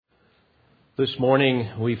This morning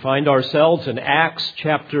we find ourselves in Acts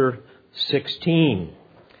chapter 16.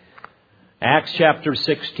 Acts chapter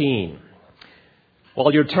 16.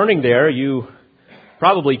 While you're turning there, you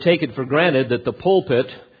probably take it for granted that the pulpit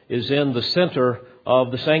is in the center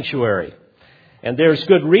of the sanctuary. And there's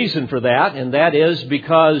good reason for that, and that is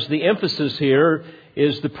because the emphasis here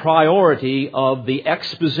is the priority of the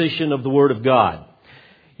exposition of the Word of God.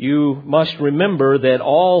 You must remember that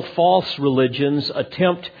all false religions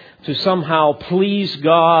attempt to somehow please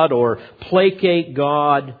God or placate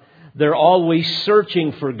God. They're always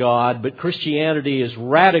searching for God, but Christianity is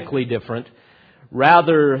radically different.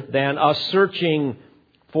 Rather than us searching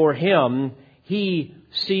for Him, He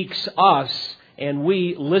seeks us and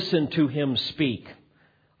we listen to Him speak.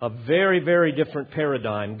 A very, very different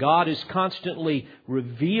paradigm. God is constantly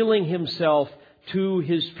revealing Himself to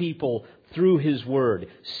His people through His Word,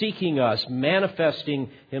 seeking us, manifesting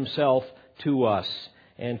Himself to us,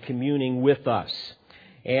 and communing with us.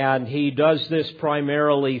 And He does this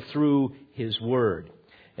primarily through His Word.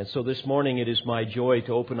 And so this morning it is my joy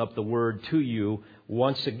to open up the Word to you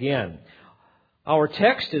once again. Our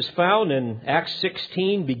text is found in Acts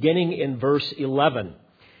 16, beginning in verse 11.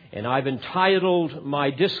 And I've entitled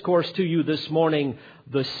my discourse to you this morning,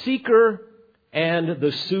 The Seeker and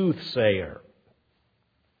the Soothsayer.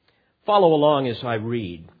 Follow along as I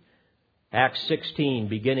read. Acts 16,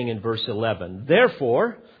 beginning in verse 11.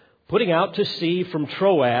 Therefore, putting out to sea from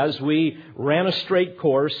Troas, we ran a straight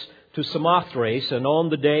course to Samothrace, and on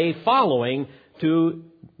the day following to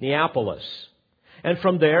Neapolis, and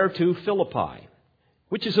from there to Philippi,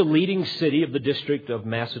 which is a leading city of the district of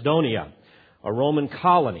Macedonia, a Roman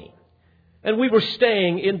colony. And we were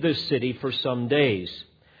staying in this city for some days.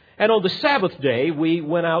 And on the Sabbath day, we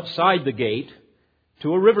went outside the gate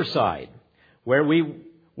to a riverside, where we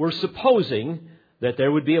were supposing that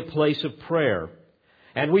there would be a place of prayer.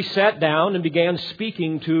 And we sat down and began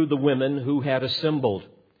speaking to the women who had assembled.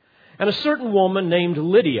 And a certain woman named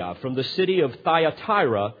Lydia from the city of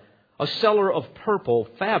Thyatira, a seller of purple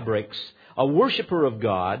fabrics, a worshiper of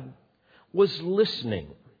God, was listening.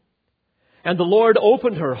 And the Lord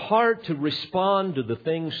opened her heart to respond to the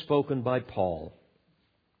things spoken by Paul.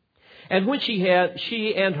 And when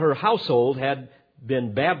she and her household had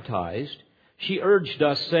been baptized, she urged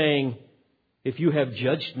us, saying, If you have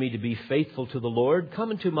judged me to be faithful to the Lord,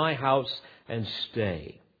 come into my house and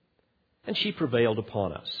stay. And she prevailed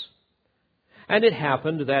upon us. And it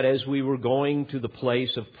happened that as we were going to the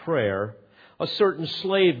place of prayer, a certain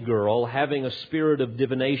slave girl, having a spirit of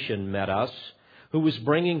divination, met us, who was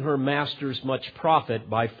bringing her masters much profit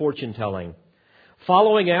by fortune-telling.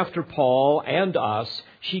 Following after Paul and us,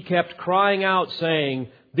 she kept crying out, saying,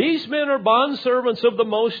 These men are bondservants of the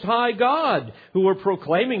Most High God, who are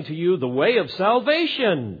proclaiming to you the way of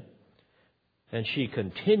salvation. And she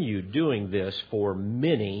continued doing this for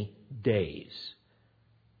many days.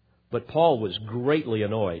 But Paul was greatly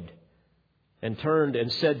annoyed and turned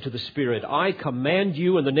and said to the Spirit, I command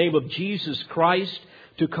you in the name of Jesus Christ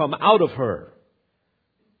to come out of her.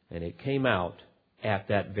 And it came out at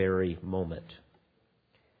that very moment.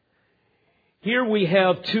 Here we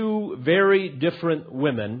have two very different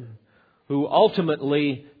women who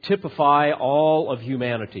ultimately typify all of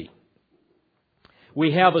humanity.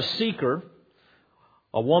 We have a seeker,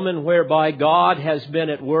 a woman whereby God has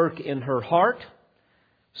been at work in her heart,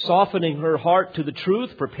 softening her heart to the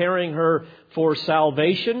truth, preparing her for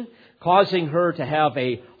salvation, causing her to have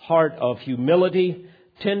a heart of humility,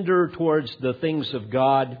 tender towards the things of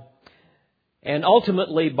God, and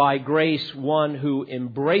ultimately, by grace, one who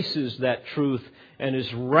embraces that truth and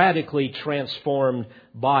is radically transformed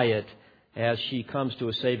by it as she comes to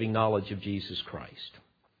a saving knowledge of Jesus Christ.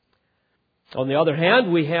 On the other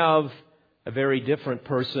hand, we have a very different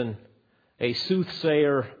person, a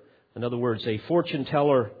soothsayer, in other words, a fortune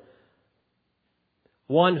teller,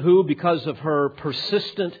 one who, because of her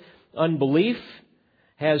persistent unbelief,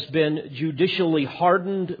 has been judicially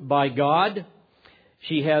hardened by God.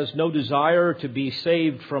 She has no desire to be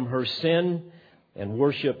saved from her sin and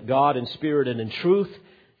worship God in spirit and in truth.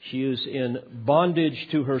 She is in bondage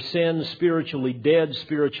to her sin, spiritually dead,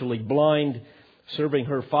 spiritually blind, serving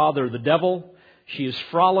her father, the devil. She is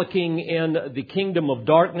frolicking in the kingdom of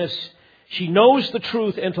darkness. She knows the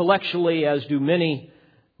truth intellectually, as do many,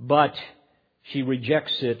 but she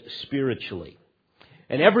rejects it spiritually.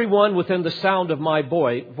 And everyone within the sound of my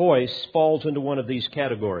voice falls into one of these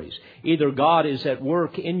categories. Either God is at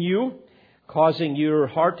work in you, causing your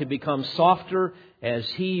heart to become softer as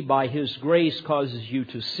He, by His grace, causes you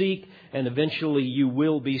to seek, and eventually you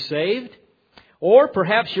will be saved. Or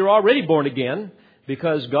perhaps you're already born again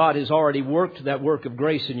because God has already worked that work of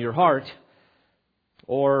grace in your heart.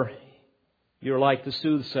 Or You're like the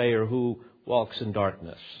soothsayer who walks in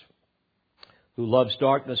darkness, who loves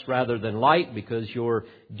darkness rather than light because your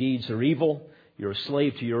deeds are evil. You're a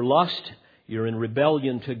slave to your lust. You're in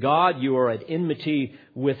rebellion to God. You are at enmity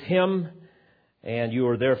with Him, and you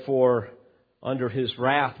are therefore under His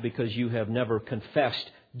wrath because you have never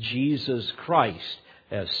confessed Jesus Christ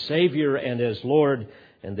as Savior and as Lord,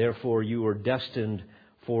 and therefore you are destined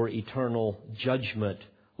for eternal judgment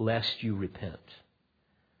lest you repent.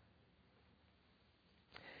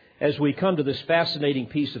 As we come to this fascinating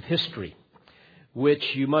piece of history, which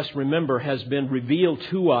you must remember has been revealed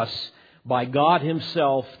to us by God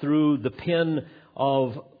Himself through the pen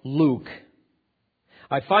of Luke,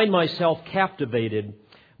 I find myself captivated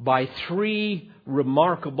by three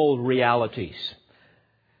remarkable realities.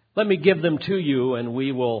 Let me give them to you, and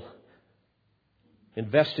we will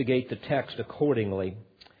investigate the text accordingly.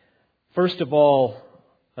 First of all,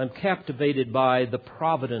 I'm captivated by the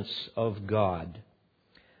providence of God.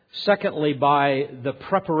 Secondly, by the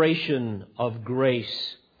preparation of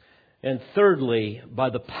grace. And thirdly, by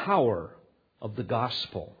the power of the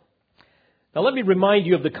gospel. Now let me remind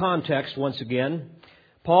you of the context once again.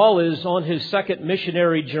 Paul is on his second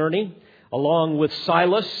missionary journey along with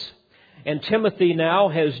Silas, and Timothy now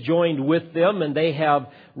has joined with them, and they have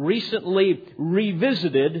recently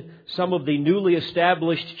revisited some of the newly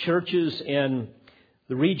established churches in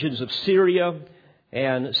the regions of Syria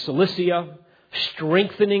and Cilicia,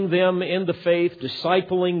 strengthening them in the faith,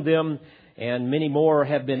 discipling them, and many more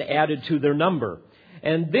have been added to their number.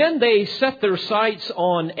 And then they set their sights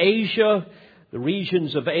on Asia, the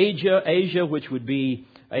regions of Asia, which would be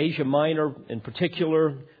Asia Minor in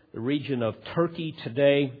particular, the region of Turkey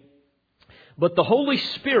today. But the Holy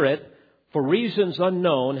Spirit, for reasons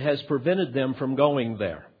unknown, has prevented them from going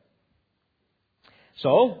there.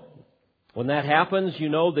 So, when that happens, you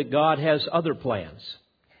know that God has other plans.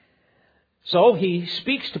 So He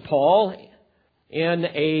speaks to Paul in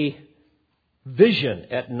a vision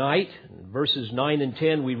at night. In verses 9 and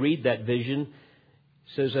 10, we read that vision.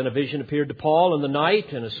 It says, "And a vision appeared to Paul in the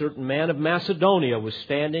night, and a certain man of Macedonia was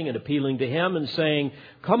standing and appealing to him and saying,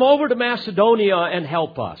 'Come over to Macedonia and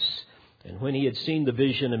help us.' And when he had seen the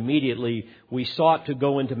vision, immediately we sought to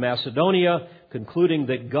go into Macedonia, concluding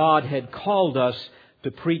that God had called us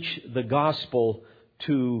to preach the gospel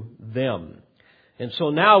to them." And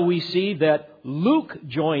so now we see that Luke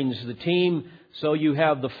joins the team. So you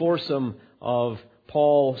have the foursome of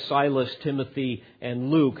Paul, Silas, Timothy,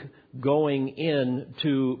 and Luke going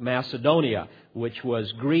into Macedonia, which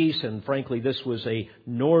was Greece. And frankly, this was a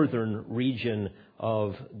northern region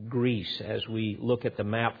of Greece as we look at the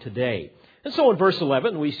map today. And so in verse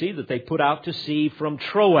 11, we see that they put out to sea from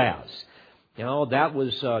Troas. You know, that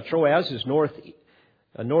was, Troas is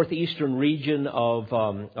a northeastern region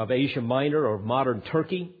of Asia Minor or modern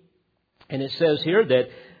Turkey. And it says here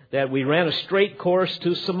that we ran a straight course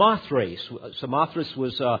to Samothrace. Samothrace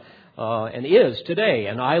was and is today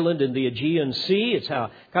an island in the Aegean Sea. It's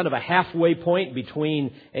kind of a halfway point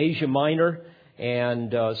between Asia Minor.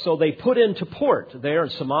 And so they put into port there in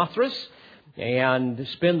Samothrace and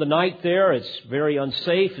spend the night there. It's very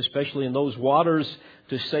unsafe, especially in those waters,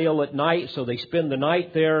 to sail at night. So they spend the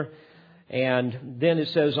night there. And then it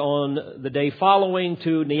says on the day following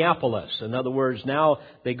to Neapolis. In other words, now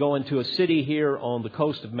they go into a city here on the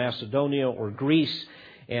coast of Macedonia or Greece.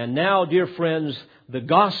 And now, dear friends, the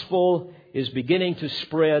gospel is beginning to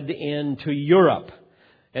spread into Europe.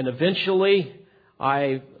 And eventually,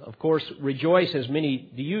 I, of course, rejoice as many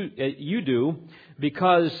you do,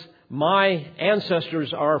 because my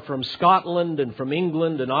ancestors are from Scotland and from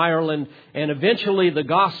England and Ireland. And eventually the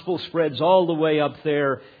gospel spreads all the way up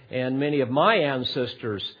there. And many of my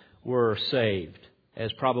ancestors were saved,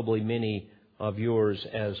 as probably many of yours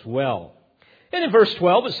as well. And in verse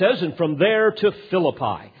 12 it says, "And from there to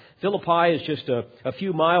Philippi." Philippi is just a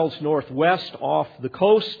few miles northwest off the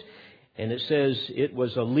coast. And it says it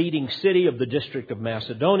was a leading city of the district of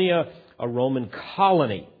Macedonia, a Roman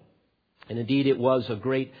colony. And indeed it was a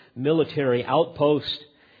great military outpost.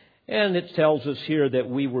 And it tells us here that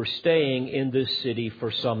we were staying in this city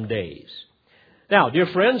for some days. Now, dear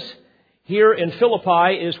friends, here in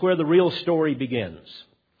Philippi is where the real story begins.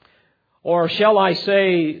 Or shall I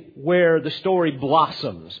say, where the story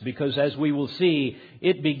blossoms, because as we will see,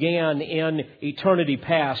 it began in eternity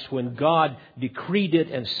past when God decreed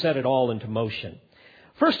it and set it all into motion.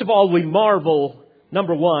 First of all, we marvel,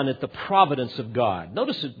 number one, at the providence of God.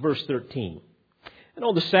 Notice at verse 13. "And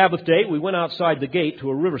on the Sabbath day, we went outside the gate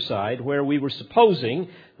to a riverside where we were supposing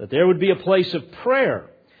that there would be a place of prayer.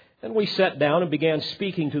 And we sat down and began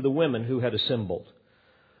speaking to the women who had assembled."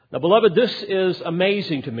 Now, beloved, this is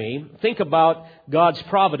amazing to me. Think about God's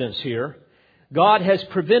providence here. God has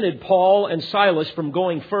prevented Paul and Silas from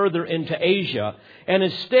going further into Asia, and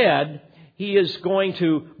instead He is going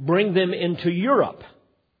to bring them into Europe.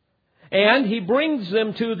 And He brings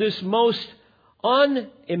them to this most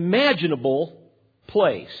unimaginable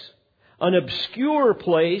place, an obscure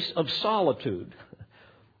place of solitude,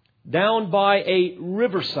 down by a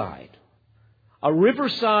riverside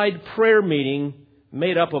prayer meeting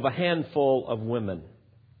made up of a handful of women.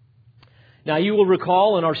 Now, you will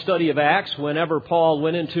recall in our study of Acts, whenever Paul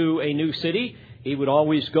went into a new city, he would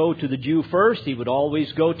always go to the Jew first. He would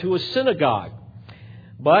always go to a synagogue.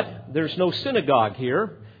 But there's no synagogue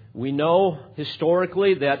here. We know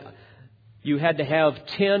historically that you had to have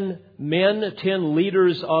 10 men, 10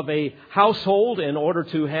 leaders of a household in order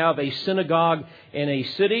to have a synagogue in a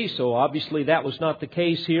city. So obviously that was not the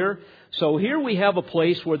case here. So here we have a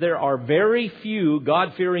place where there are very few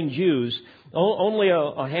God-fearing Jews, only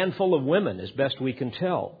a handful of women, as best we can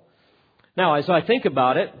tell. Now, as I think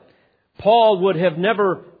about it, Paul would have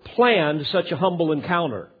never planned such a humble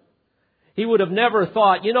encounter. He would have never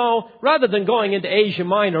thought, rather than going into Asia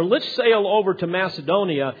Minor, let's sail over to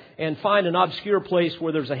Macedonia and find an obscure place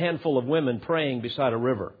where there's a handful of women praying beside a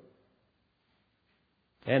river.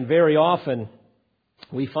 And very often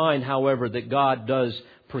we find, however, that God does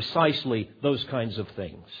precisely those kinds of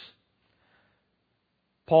things.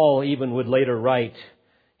 Paul even would later write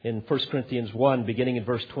in 1 Corinthians 1, beginning in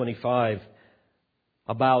verse 25,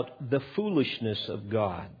 about the foolishness of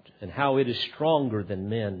God and how it is stronger than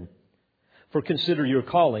men. For consider your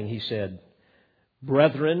calling, he said.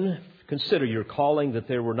 Brethren, consider your calling, that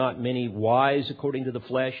there were not many wise according to the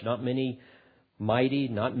flesh, not many mighty,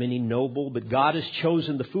 not many noble, but God has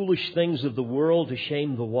chosen the foolish things of the world to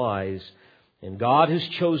shame the wise, and God has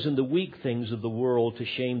chosen the weak things of the world to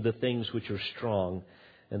shame the things which are strong,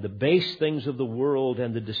 and the base things of the world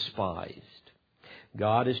and the despised.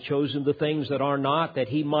 God has chosen the things that are not, that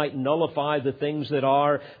He might nullify the things that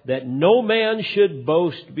are, that no man should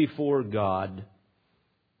boast before God.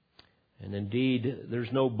 And indeed,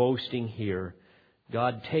 there's no boasting here.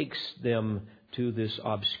 God takes them to this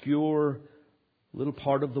obscure little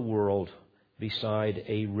part of the world beside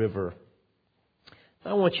a river.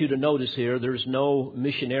 I want you to notice here, there's no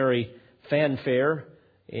missionary fanfare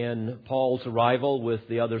in Paul's arrival with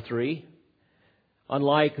the other three.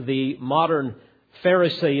 Unlike the modern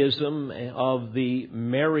Pharisaism of the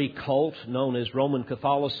Mary cult known as Roman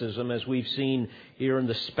Catholicism, as we've seen here in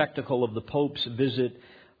the spectacle of the Pope's visit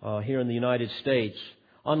here in the United States.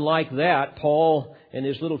 Unlike that, Paul and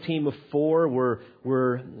his little team of 4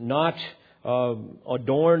 were not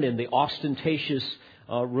adorned in the ostentatious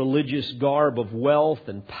religious garb of wealth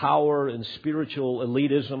and power and spiritual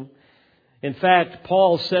elitism. In fact,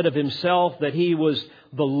 Paul said of himself that he was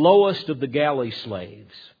the lowest of the galley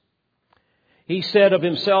slaves. He said of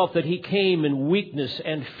himself that he came in weakness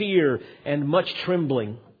and fear and much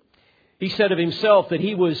trembling. He said of himself that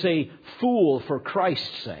he was a fool for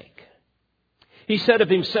Christ's sake. He said of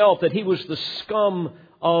himself that he was the scum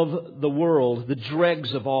of the world, the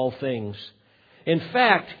dregs of all things. In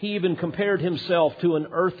fact, he even compared himself to an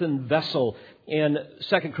earthen vessel in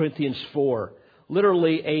 2 Corinthians 4.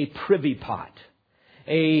 Literally a privy pot.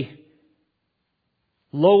 A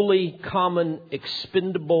lowly, common,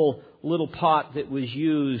 expendable little pot that was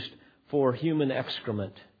used for human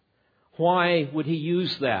excrement. Why would he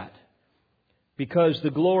use that? Because the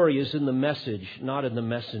glory is in the message, not in the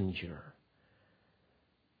messenger.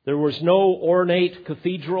 There was no ornate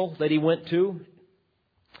cathedral that he went to.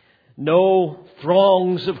 No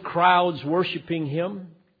throngs of crowds worshiping him.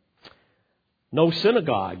 No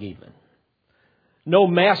synagogue even. No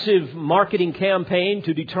massive marketing campaign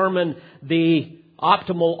to determine the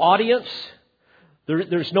optimal audience.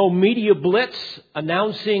 There's no media blitz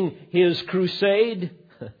announcing his crusade.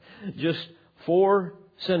 Just 4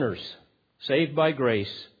 sinners saved by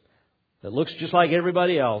grace that looks just like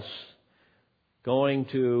everybody else going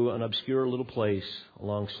to an obscure little place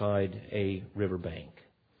alongside a riverbank.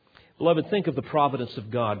 Beloved, think of the providence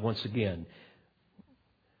of God once again.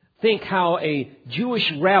 Think how a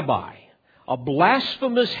Jewish rabbi, a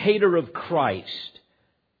blasphemous hater of Christ,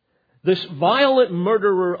 this violent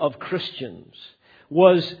murderer of Christians,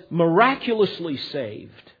 was miraculously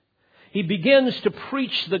saved. He begins to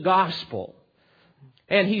preach the gospel.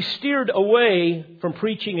 And he steered away from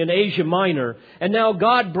preaching in Asia Minor. And now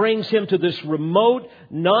God brings him to this remote,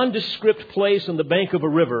 nondescript place on the bank of a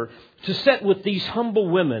river to sit with these humble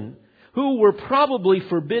women who were probably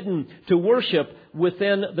forbidden to worship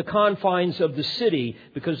within the confines of the city,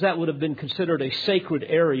 because that would have been considered a sacred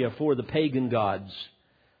area for the pagan gods.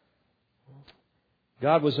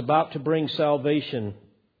 God was about to bring salvation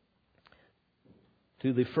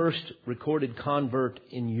to the first recorded convert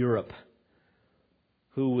in Europe,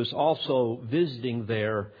 who was also visiting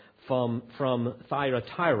there from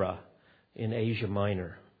Thyatira in Asia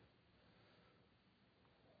Minor.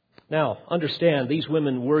 Now, understand, these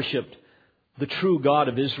women worshipped the true God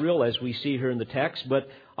of Israel, as we see here in the text, but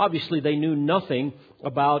obviously they knew nothing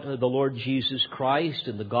about the Lord Jesus Christ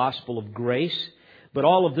and the gospel of grace. But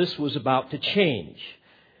all of this was about to change.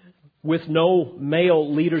 With no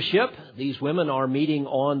male leadership, these women are meeting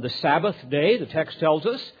on the Sabbath day, the text tells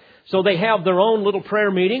us. So they have their own little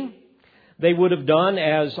prayer meeting. They would have done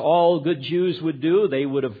as all good Jews would do. They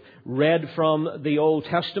would have read from the Old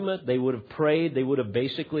Testament. They would have prayed. They would have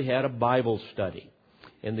basically had a Bible study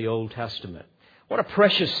in the Old Testament. What a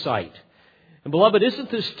precious sight. And beloved, isn't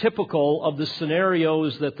this typical of the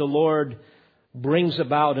scenarios that the Lord brings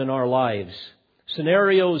about in our lives?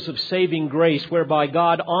 Scenarios of saving grace whereby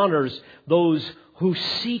God honors those who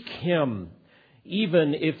seek Him,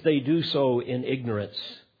 even if they do so in ignorance.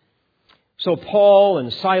 So Paul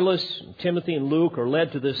and Silas, and Timothy and Luke are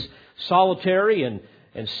led to this solitary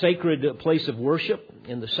and sacred place of worship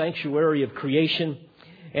in the sanctuary of creation.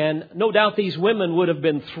 And no doubt these women would have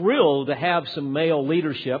been thrilled to have some male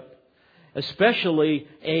leadership, especially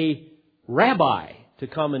a rabbi to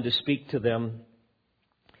come and to speak to them.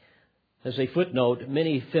 As a footnote,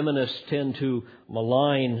 many feminists tend to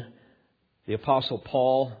malign the Apostle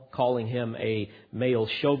Paul, calling him a male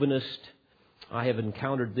chauvinist. I have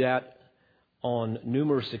encountered that on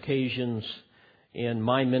numerous occasions in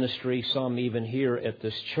my ministry, some even here at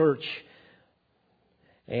this church.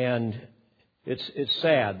 And it's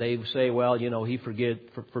sad. They say, well, he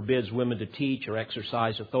forbids women to teach or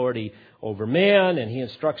exercise authority over men, and he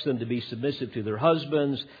instructs them to be submissive to their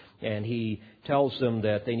husbands, and he tells them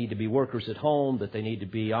that they need to be workers at home, that they need to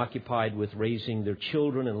be occupied with raising their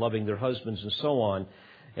children and loving their husbands and so on,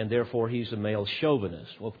 and therefore he's a male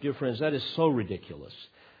chauvinist. Well, dear friends, that is so ridiculous.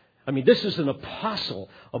 I mean, this is an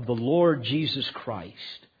apostle of the Lord Jesus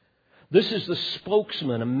Christ. This is the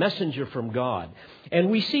spokesman, a messenger from God.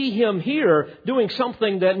 And we see him here doing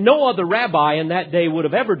something that no other rabbi in that day would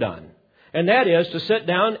have ever done. And that is to sit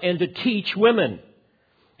down and to teach women.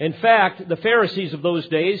 In fact, the Pharisees of those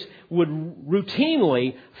days would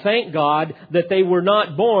routinely thank God that they were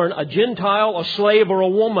not born a Gentile, a slave, or a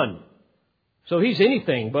woman. So he's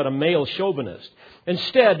anything but a male chauvinist.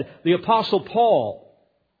 Instead, the Apostle Paul,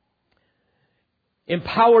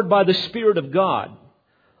 empowered by the Spirit of God,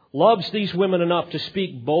 loves these women enough to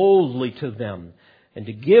speak boldly to them and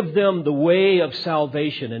to give them the way of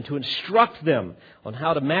salvation and to instruct them on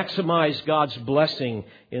how to maximize God's blessing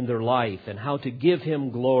in their life and how to give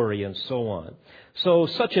Him glory and so on. So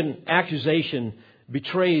such an accusation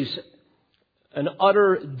betrays an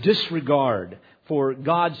utter disregard for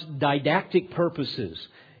God's didactic purposes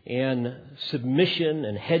and submission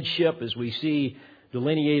and headship as we see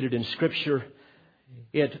delineated in Scripture.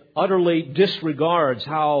 It utterly disregards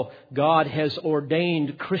how God has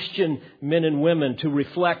ordained Christian men and women to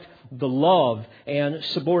reflect the love and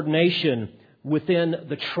subordination within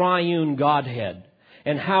the triune Godhead,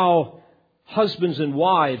 and how husbands and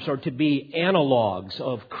wives are to be analogs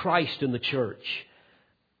of Christ in the church.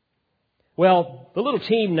 Well, the little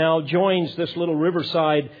team now joins this little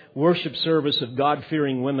riverside worship service of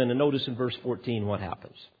God-fearing women, and notice in verse 14 what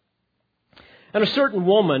happens. And a certain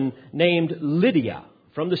woman named Lydia,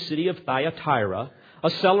 from the city of Thyatira, a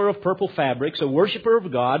seller of purple fabrics, a worshiper of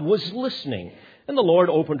God, was listening. And the Lord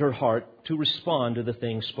opened her heart to respond to the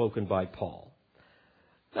things spoken by Paul.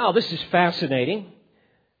 Now, this is fascinating.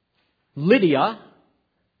 Lydia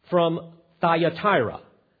from Thyatira,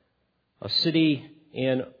 a city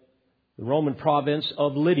in the Roman province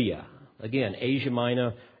of Lydia. Again, Asia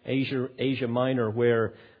Minor,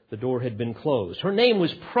 where the door had been closed. Her name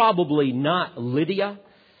was probably not Lydia.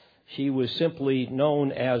 She was simply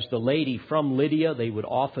known as the lady from Lydia. They would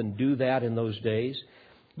often do that in those days.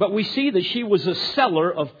 But we see that she was a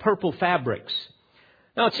seller of purple fabrics.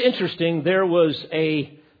 Now, it's interesting. There was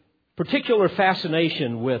a particular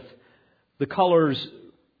fascination with the colors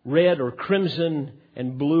red or crimson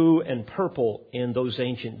and blue and purple in those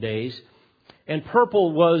ancient days. And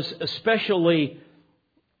purple was especially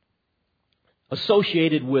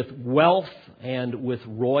associated with wealth and with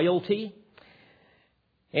royalty.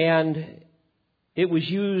 And it was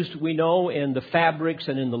used, we know, in the fabrics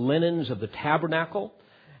and in the linens of the tabernacle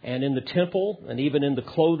and in the temple and even in the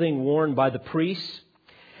clothing worn by the priests.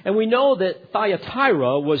 And we know that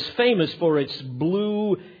Thyatira was famous for its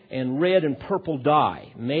blue and red and purple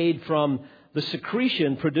dye made from the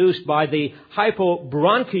secretion produced by the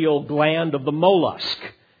hypobronchial gland of the mollusk,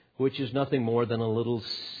 which is nothing more than a little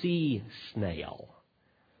sea snail.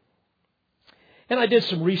 And I did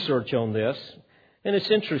some research on this, and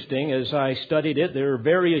it's interesting. As I studied it, there are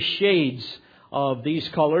various shades of these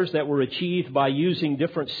colors that were achieved by using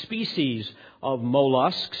different species of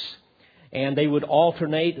mollusks, and they would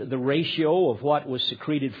alternate the ratio of what was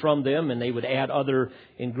secreted from them, and they would add other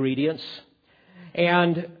ingredients.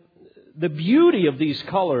 And the beauty of these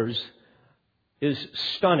colors is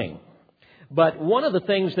stunning. But one of the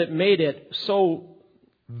things that made it so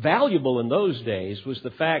valuable in those days was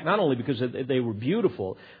the fact, not only because they were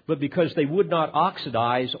beautiful, but because they would not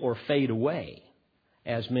oxidize or fade away,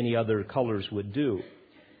 as many other colors would do.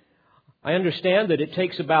 I understand that it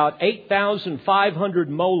takes about 8,500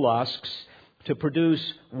 mollusks to produce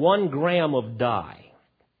 1 gram of dye.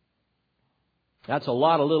 That's a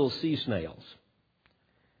lot of little sea snails.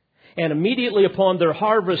 And immediately upon their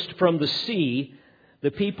harvest from the sea,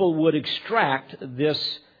 the people would extract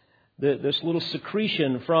this little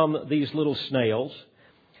secretion from these little snails.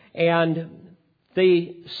 And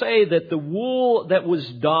they say that the wool that was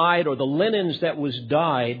dyed, or the linens that was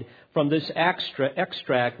dyed from this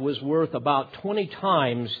extract, was worth about 20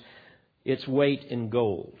 times its weight in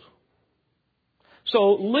gold.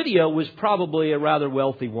 So Lydia was probably a rather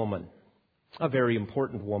wealthy woman, a very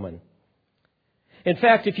important woman. In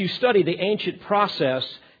fact, if you study the ancient process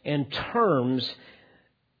and terms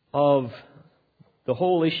of the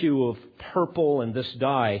whole issue of purple and this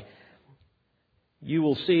dye, you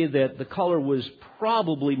will see that the color was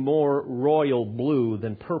probably more royal blue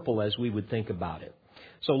than purple as we would think about it.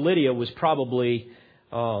 So Lydia was probably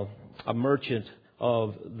a merchant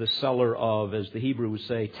of the seller of, as the Hebrew would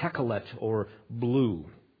say, techelet, or blue.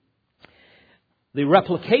 The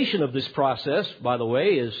replication of this process, by the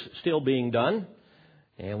way, is still being done.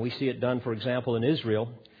 And we see it done, for example, in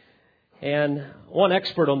Israel. And one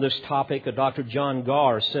expert on this topic, Dr. John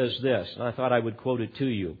Garr, says this, and I thought I would quote it to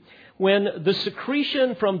you. When the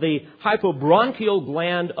secretion from the hypobronchial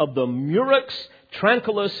gland of the Murex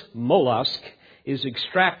tranquillus mollusk is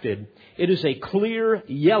extracted, it is a clear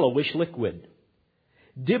yellowish liquid,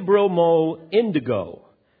 dibromo indigo,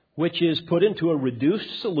 which is put into a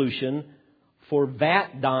reduced solution for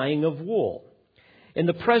vat dyeing of wool. In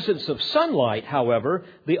the presence of sunlight, however,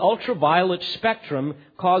 the ultraviolet spectrum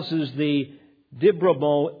causes the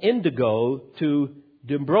dibromo indigo to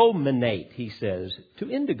dibrominate, he says, to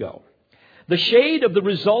indigo. The shade of the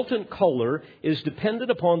resultant color is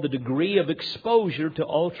dependent upon the degree of exposure to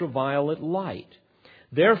ultraviolet light.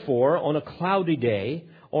 Therefore, on a cloudy day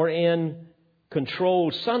or in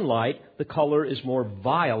controlled sunlight, the color is more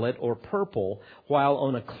violet or purple, while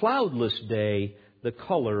on a cloudless day, the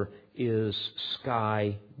color is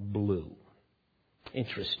sky blue.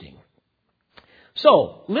 Interesting.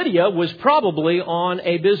 So, Lydia was probably on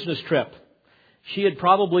a business trip. She had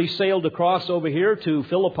probably sailed across over here to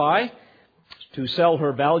Philippi to sell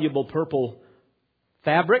her valuable purple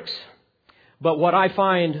fabrics. But what I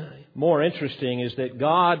find more interesting is that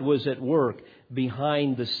God was at work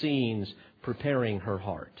behind the scenes preparing her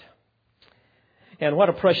heart. And what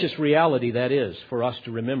a precious reality that is for us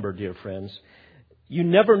to remember, dear friends. You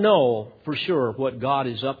never know for sure what God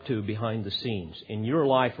is up to behind the scenes in your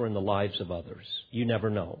life or in the lives of others. You never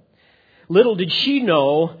know. Little did she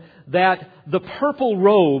know that the purple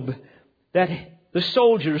robe that the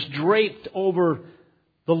soldiers draped over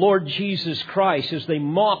the Lord Jesus Christ as they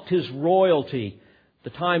mocked His royalty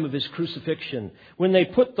at the time of His crucifixion, when they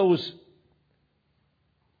put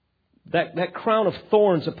that crown of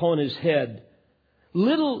thorns upon His head,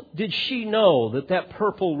 little did she know that that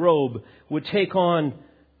purple robe would take on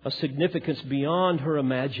a significance beyond her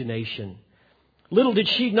imagination. Little did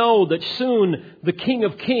she know that soon the King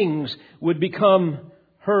of Kings would become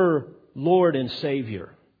her Lord and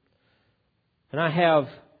Savior. And I have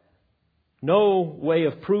no way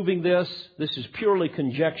of proving this. This is purely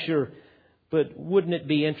conjecture. But wouldn't it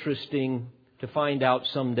be interesting to find out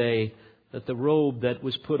someday that the robe that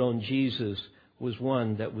was put on Jesus was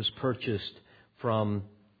one that was purchased from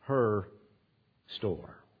her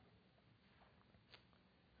store?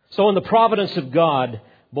 So in the providence of God,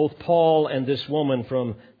 both Paul and this woman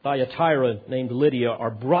from Thyatira named Lydia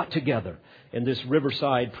are brought together in this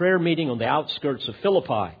riverside prayer meeting on the outskirts of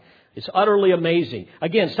Philippi. It's utterly amazing.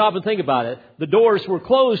 Again, stop and think about it. The doors were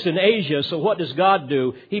closed in Asia, so what does God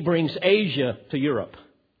do? He brings Asia to Europe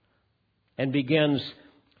and begins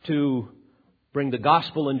to bring the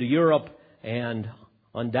gospel into Europe, and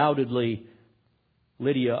undoubtedly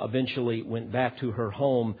Lydia eventually went back to her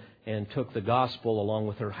home and took the gospel along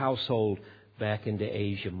with her household back into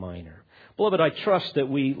Asia Minor. Beloved, I trust that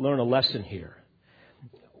we learn a lesson here.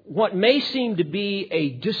 What may seem to be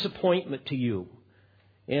a disappointment to you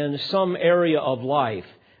in some area of life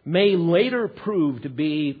may later prove to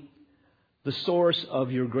be the source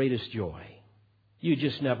of your greatest joy? You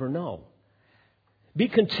just never know. Be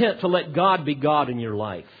content to let God be God in your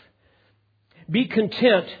life. Be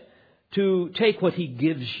content to take what He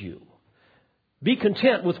gives you. Be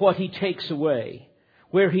content with what He takes away,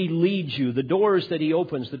 where He leads you, the doors that He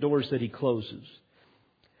opens, the doors that He closes.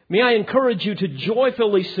 May I encourage you to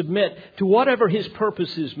joyfully submit to whatever His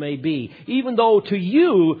purposes may be, even though to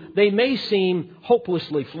you they may seem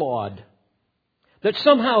hopelessly flawed. That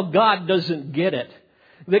somehow God doesn't get it.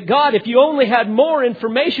 That God, if you only had more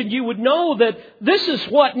information, you would know that this is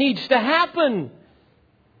what needs to happen.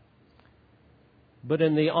 But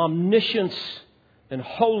in the omniscience and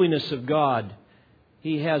holiness of God,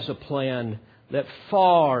 He has a plan that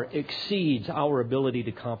far exceeds our ability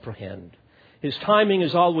to comprehend. His timing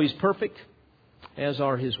is always perfect, as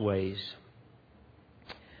are His ways.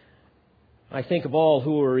 I think of all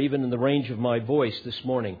who are even in the range of my voice this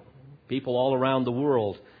morning, people all around the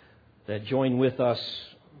world that join with us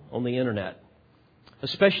on the internet,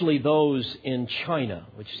 especially those in China,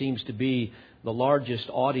 which seems to be the largest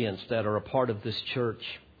audience that are a part of this church.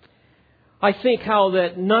 I think how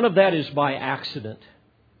that none of that is by accident.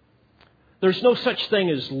 There's no such thing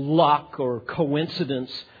as luck or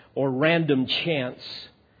coincidence or random chance,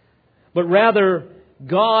 but rather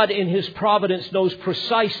God in His providence knows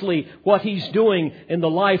precisely what He's doing in the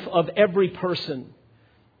life of every person.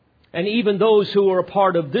 And even those who are a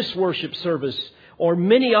part of this worship service or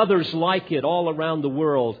many others like it all around the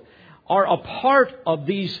world are a part of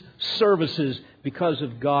these services because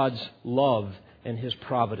of God's love and His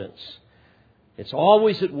providence. It's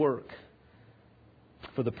always at work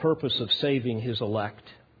for the purpose of saving His elect.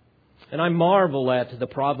 And I marvel at the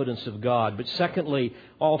providence of God, but secondly,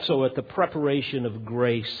 also at the preparation of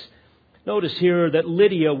grace. Notice here that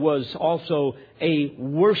Lydia was also a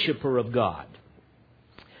worshiper of God.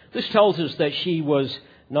 This tells us that she was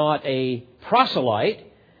not a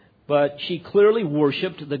proselyte, but she clearly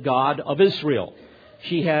worshipped the God of Israel.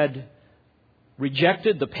 She had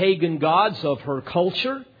rejected the pagan gods of her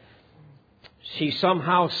culture. She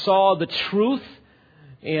somehow saw the truth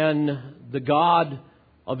in the God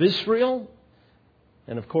of Israel.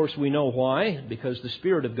 And of course we know why, because the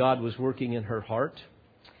Spirit of God was working in her heart.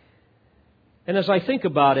 And as I think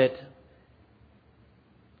about it,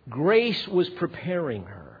 grace was preparing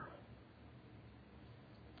her.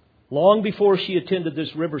 Long before she attended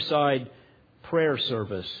this Riverside prayer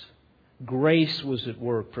service, grace was at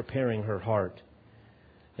work preparing her heart.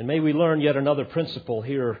 And may we learn yet another principle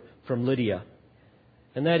here from Lydia.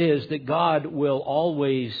 And that is that God will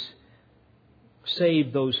always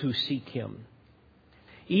save those who seek Him.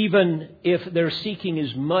 Even if their seeking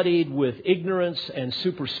is muddied with ignorance and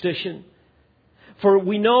superstition. For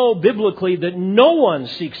we know biblically that no one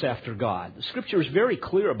seeks after God. The Scripture is very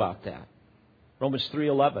clear about that. Romans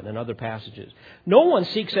 3:11 and other passages. No one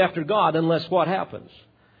seeks after God unless what happens?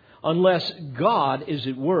 Unless God is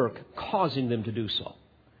at work causing them to do so.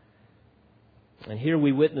 And here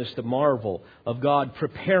we witness the marvel of God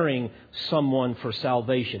preparing someone for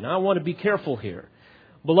salvation. Now, I want to be careful here.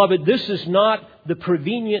 Beloved, this is not the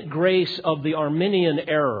prevenient grace of the Arminian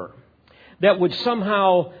error that would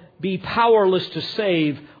somehow be powerless to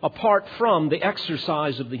save apart from the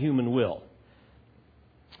exercise of the human will.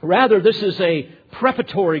 Rather, this is a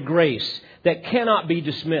preparatory grace that cannot be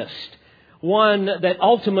dismissed. One that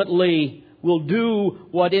ultimately will do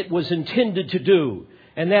what it was intended to do.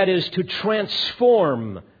 And that is to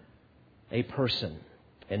transform a person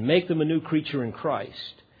and make them a new creature in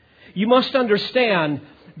Christ. You must understand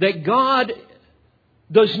that God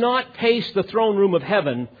does not pace the throne room of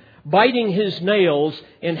heaven, biting His nails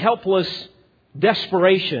in helpless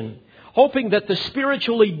desperation, hoping that the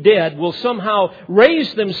spiritually dead will somehow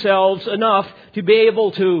raise themselves enough to be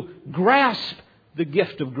able to grasp the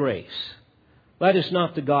gift of grace. That is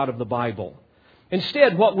not the God of the Bible.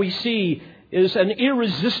 Instead, what we see is an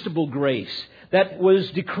irresistible grace that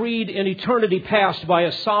was decreed in eternity past by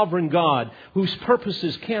a sovereign God whose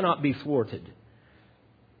purposes cannot be thwarted.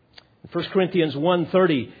 In 1 Corinthians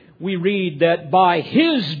 1:30, we read that by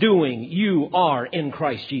His doing you are in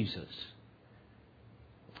Christ Jesus.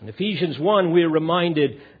 In Ephesians 1, we are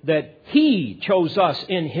reminded that He chose us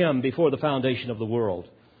in Him before the foundation of the world.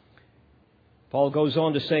 Paul goes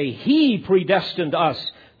on to say, He predestined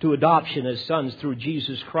us to adoption as sons through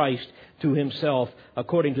Jesus Christ to Himself,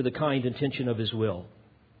 according to the kind intention of His will.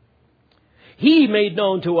 He made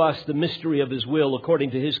known to us the mystery of His will,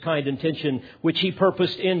 according to His kind intention, which He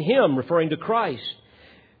purposed in Him, referring to Christ.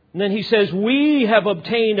 And then he says, we have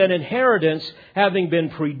obtained an inheritance, having been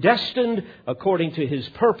predestined according to His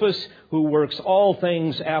purpose, who works all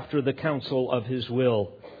things after the counsel of His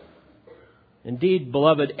will. Indeed,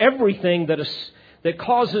 beloved, everything that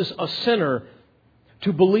causes a sinner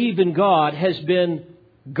to believe in God has been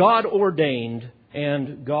God-ordained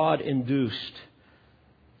and God-induced.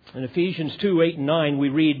 In Ephesians 2, 8 and 9, we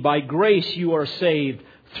read, "By grace you are saved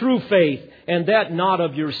through faith, and that not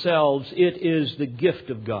of yourselves, it is the gift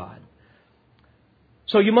of God."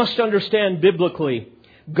 So you must understand biblically,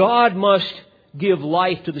 God must give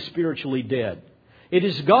life to the spiritually dead. It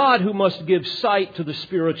is God who must give sight to the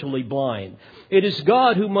spiritually blind. It is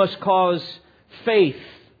God who must cause faith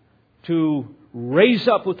to raise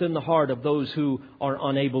up within the heart of those who are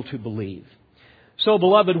unable to believe. So,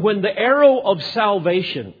 beloved, when the arrow of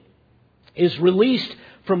salvation is released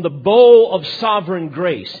from the bow of sovereign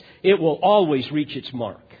grace, it will always reach its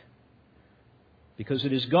mark. Because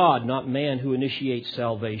it is God, not man, who initiates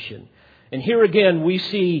salvation. And here again we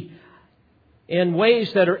see, in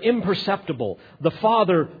ways that are imperceptible, the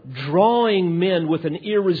Father drawing men with an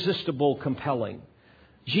irresistible compelling.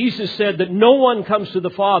 Jesus said that no one comes to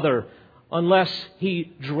the Father unless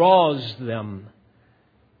He draws them.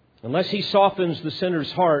 Unless He softens the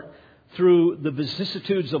sinner's heart through the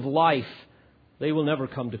vicissitudes of life, they will never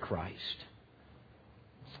come to Christ.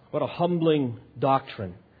 What a humbling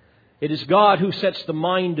doctrine. It is God who sets the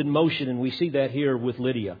mind in motion, and we see that here with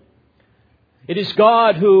Lydia. It is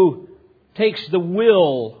God who takes the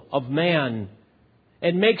will of man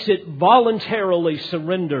and makes it voluntarily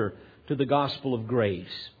surrender to the gospel of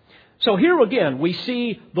grace. So here again, we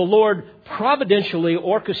see the Lord providentially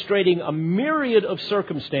orchestrating a myriad of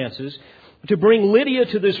circumstances to bring Lydia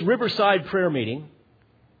to this riverside prayer meeting.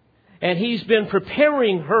 And He's been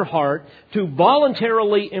preparing her heart to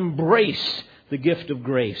voluntarily embrace the gift of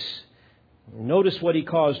grace. Notice what He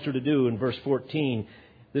caused her to do in verse 14.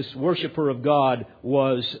 This worshiper of God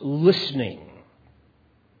was listening.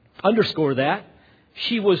 Underscore that.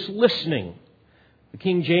 She was listening. The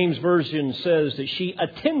King James Version says that she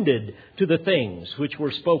attended to the things which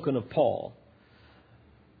were spoken of Paul.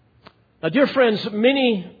 Now, dear friends,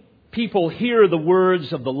 many people hear the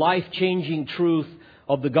words of the life-changing truth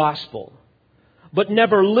of the gospel, but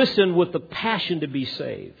never listen with the passion to be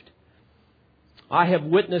saved. I have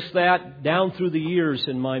witnessed that down through the years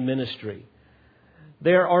in my ministry.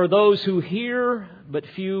 There are those who hear, but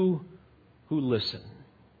few who listen.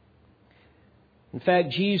 In fact,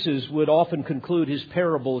 Jesus would often conclude His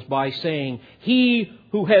parables by saying, "He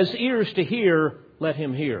who has ears to hear, let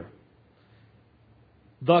him hear."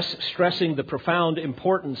 Thus stressing the profound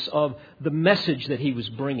importance of the message that He was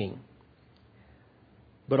bringing.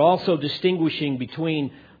 But also distinguishing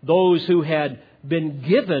between those who had been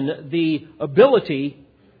given the ability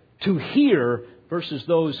to hear versus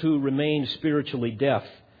those who remained spiritually deaf.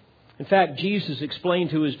 In fact, Jesus explained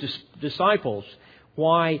to His disciples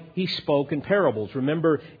why He spoke in parables.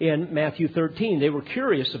 Remember in Matthew 13, they were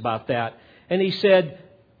curious about that. And He said,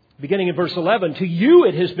 beginning in verse 11, "To you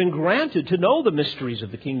it has been granted to know the mysteries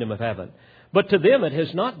of the kingdom of heaven, but to them it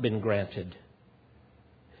has not been granted.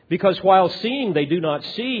 Because while seeing they do not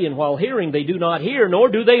see, and while hearing they do not hear, nor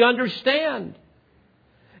do they understand."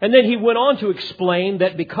 And then He went on to explain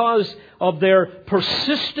that because of their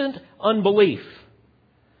persistent unbelief,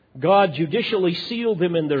 God judicially sealed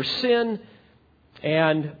them in their sin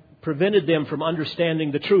and prevented them from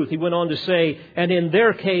understanding the truth. He went on to say, and in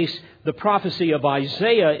their case, the prophecy of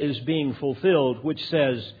Isaiah is being fulfilled, which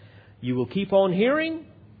says, "You will keep on hearing,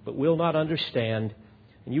 but will not understand.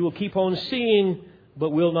 And you will keep on seeing, but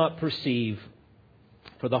will not perceive.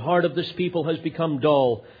 For the heart of this people has become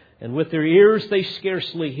dull, and with their ears they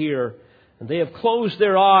scarcely hear. And they have closed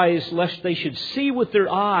their eyes, lest they should see with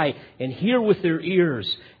their eye, and hear with their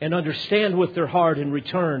ears, and understand with their heart, and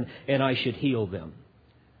return, and I should heal them."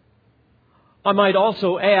 I might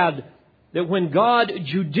also add that when God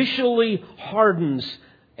judicially hardens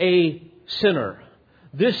a sinner,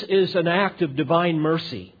 this is an act of divine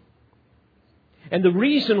mercy. And the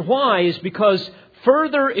reason why is because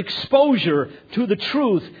further exposure to the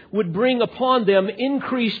truth would bring upon them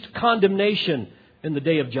increased condemnation in the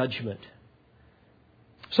day of judgment.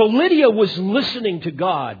 So Lydia was listening to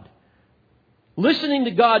God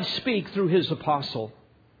speak through His apostle.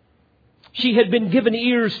 She had been given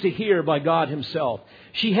ears to hear by God Himself.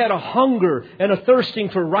 She had a hunger and a thirsting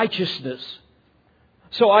for righteousness.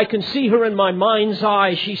 So I can see her in my mind's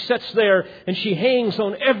eye. She sits there and she hangs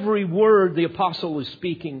on every word the apostle is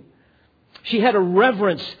speaking. She had a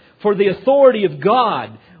reverence for the authority of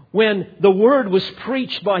God when the word was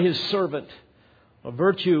preached by His servant. A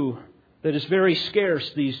virtue that is very scarce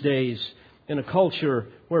these days in a culture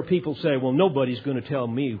where people say, "Well, nobody's going to tell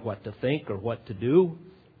me what to think or what to do."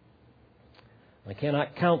 I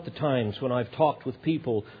cannot count the times when I've talked with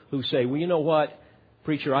people who say, "Well, you know what?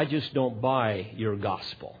 "Preacher, I just don't buy your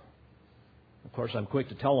gospel." Of course, I'm quick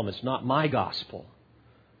to tell them it's not my gospel.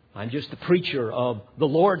 I'm just the preacher of the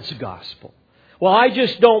Lord's gospel. "Well, I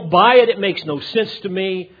just don't buy it. It makes no sense to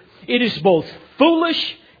me. It is both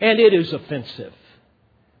foolish and it is offensive."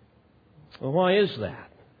 Well, why is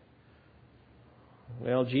that?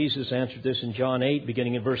 Well, Jesus answered this in John 8,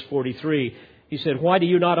 beginning in verse 43. He said, "Why do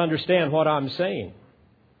you not understand what I'm saying?"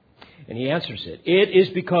 And He answers it. "It is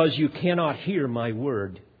because you cannot hear my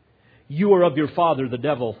word. You are of your father, the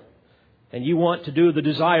devil, and you want to do the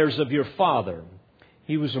desires of your father.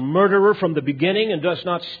 He was a murderer from the beginning and does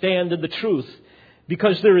not stand in the truth,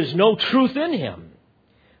 because there is no truth in him.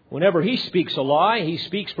 Whenever he speaks a lie, he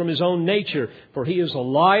speaks from his own nature, for he is a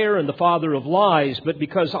liar and the father of lies. But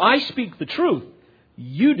because I speak the truth,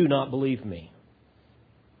 you do not believe me."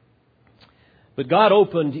 But God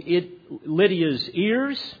opened Lydia's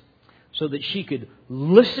ears so that she could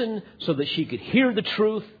listen, so that she could hear the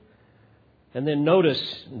truth. And then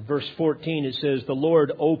notice in verse 14 it says, the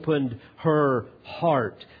Lord opened her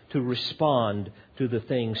heart to respond to the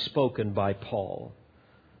things spoken by Paul.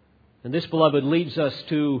 And this, beloved, leads us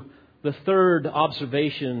to the third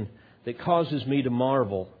observation that causes me to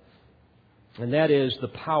marvel. And that is the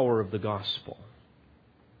power of the gospel.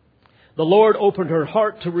 The Lord opened her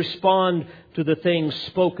heart to respond to the things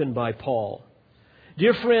spoken by Paul.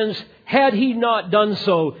 Dear friends, had He not done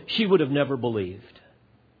so, she would have never believed.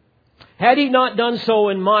 Had He not done so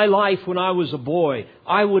in my life when I was a boy,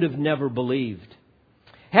 I would have never believed.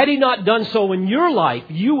 Had He not done so in your life,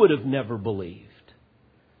 you would have never believed.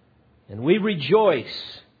 And we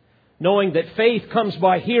rejoice knowing that faith comes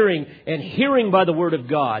by hearing, and hearing by the Word of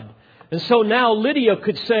God. And so now Lydia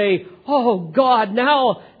could say, "Oh God,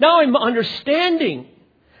 now I'm understanding.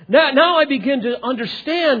 Now I begin to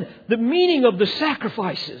understand the meaning of the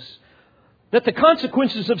sacrifices. That the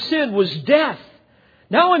consequences of sin was death.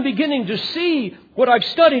 Now I'm beginning to see what I've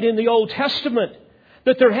studied in the Old Testament.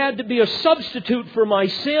 That there had to be a substitute for my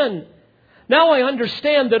sin. Now I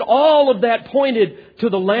understand that all of that pointed to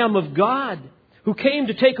the Lamb of God, who came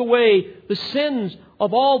to take away the sins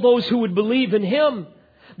of all those who would believe in Him.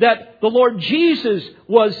 That the Lord Jesus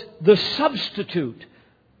was the substitute.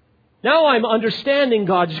 Now I'm understanding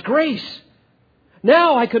God's grace.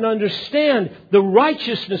 Now I can understand the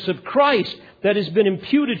righteousness of Christ that has been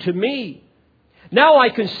imputed to me. Now I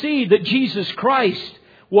can see that Jesus Christ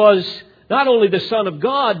was not only the Son of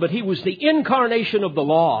God, but He was the incarnation of the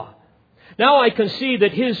law. Now I can see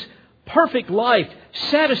that His perfect life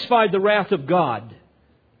satisfied the wrath of God.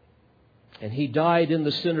 And He died in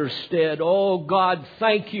the sinner's stead. Oh God,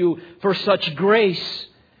 thank You for such grace.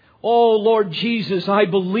 Oh Lord Jesus, I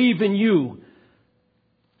believe in You.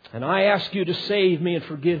 And I ask You to save me and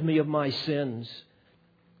forgive me of my sins.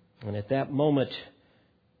 And at that moment,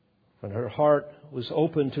 when her heart was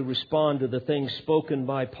open to respond to the things spoken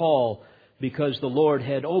by Paul, because the Lord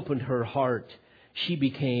had opened her heart, she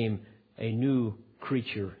became a new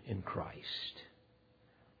creature in Christ.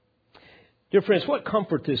 Dear friends, what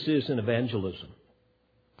comfort this is in evangelism.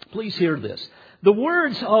 Please hear this. The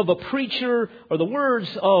words of a preacher or the words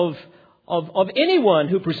of anyone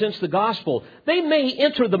who presents the gospel, they may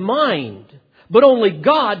enter the mind, but only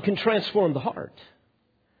God can transform the heart.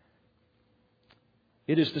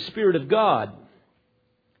 It is the Spirit of God,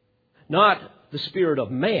 not the spirit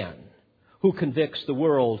of man, who convicts the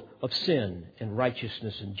world of sin and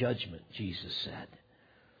righteousness and judgment, Jesus said.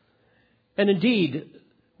 And indeed,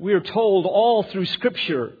 we are told all through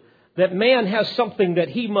Scripture that man has something that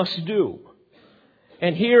he must do.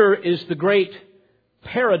 And here is the great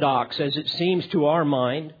paradox, as it seems to our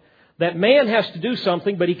mind, that man has to do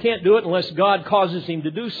something, but he can't do it unless God causes him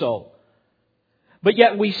to do so. But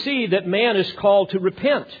yet we see that man is called to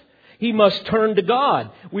repent. He must turn to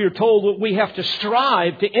God. We are told that we have to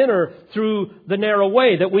strive to enter through the narrow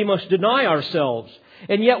way, that we must deny ourselves.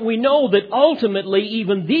 And yet we know that ultimately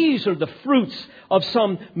even these are the fruits of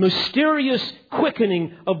some mysterious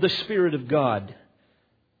quickening of the Spirit of God.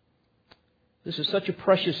 This is such a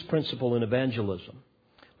precious principle in evangelism.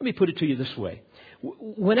 Let me put it to you this way.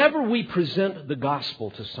 Whenever we present the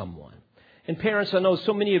gospel to someone, and parents, I know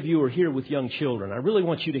so many of you are here with young children. I really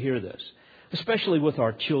want you to hear this, especially with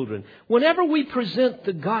our children. Whenever we present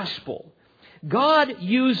the gospel, God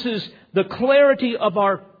uses the clarity of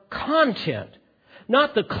our content,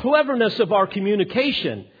 not the cleverness of our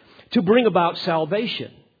communication, to bring about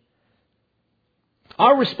salvation.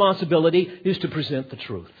 Our responsibility is to present the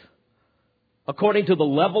truth according to the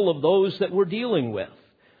level of those that we're dealing with.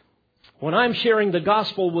 When I'm sharing the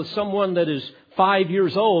gospel with someone that is 5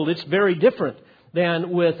 years old, it's very different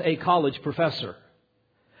than with a college professor.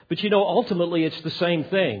 But ultimately it's the same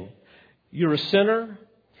thing. You're a sinner.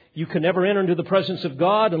 You can never enter into the presence of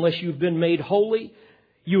God unless you've been made holy.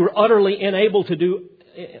 You are utterly unable to do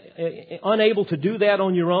that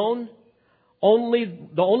on your own.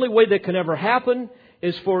 The only way that can ever happen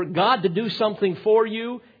is for God to do something for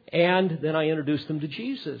you, and then I introduce them to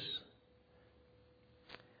Jesus.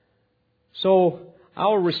 So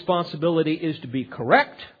our responsibility is to be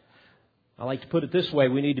correct. I like to put it this way: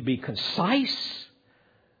 we need to be concise,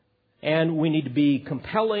 and we need to be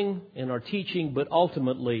compelling in our teaching, but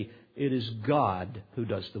ultimately it is God who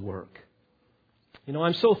does the work. You know,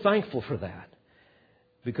 I'm so thankful for that,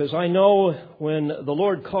 because I know when the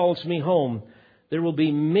Lord calls me home, there will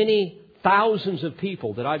be many thousands of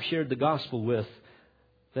people that I've shared the gospel with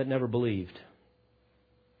that never believed.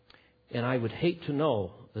 And I would hate to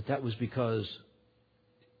know that that was because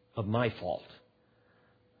of my fault.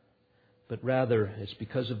 But rather, it's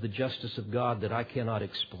because of the justice of God that I cannot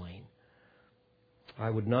explain. I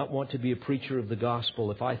would not want to be a preacher of the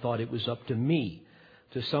gospel if I thought it was up to me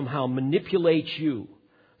to somehow manipulate you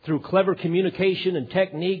through clever communication and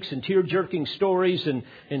techniques and tear-jerking stories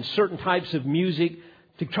and certain types of music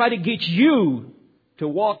to try to get you to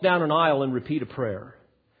walk down an aisle and repeat a prayer.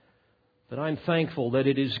 But I'm thankful that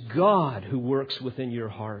it is God who works within your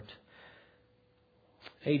heart.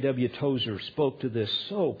 A.W. Tozer spoke to this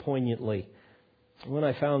so poignantly. When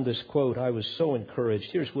I found this quote, I was so encouraged.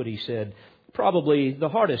 Here's what he said. Probably the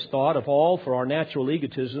hardest thought of all for our natural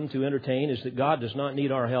egotism to entertain is that God does not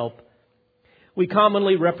need our help. We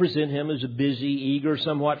commonly represent Him as a busy, eager,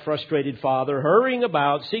 somewhat frustrated Father, hurrying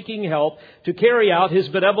about, seeking help to carry out His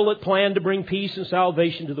benevolent plan to bring peace and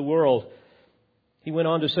salvation to the world. He went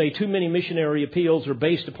on to say, too many missionary appeals are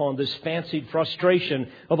based upon this fancied frustration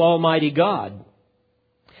of Almighty God.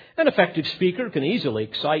 An effective speaker can easily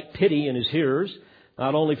excite pity in his hearers,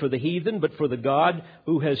 not only for the heathen, but for the God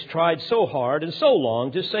who has tried so hard and so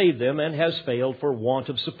long to save them and has failed for want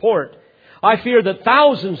of support. I fear that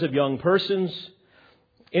thousands of young persons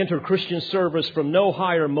enter Christian service from no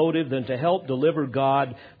higher motive than to help deliver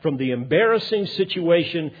God from the embarrassing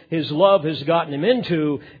situation His love has gotten him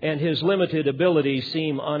into and His limited abilities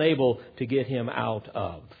seem unable to get him out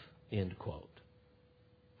of. End quote.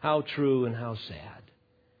 How true and how sad.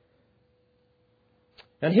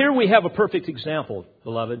 And here we have a perfect example,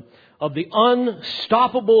 beloved, of the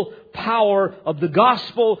unstoppable power of the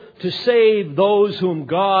gospel to save those whom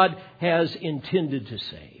God has intended to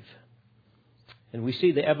save. And we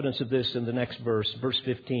see the evidence of this in the next verse, verse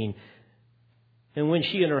 15. And when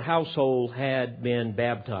she and her household had been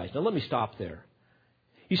baptized. Now let me stop there.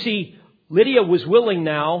 You see, Lydia was willing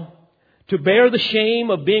now to bear the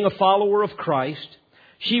shame of being a follower of Christ.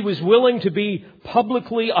 She was willing to be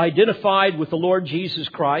publicly identified with the Lord Jesus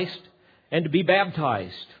Christ and to be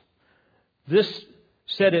baptized. This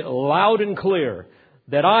said it loud and clear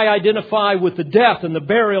that I identify with the death and the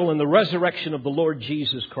burial and the resurrection of the Lord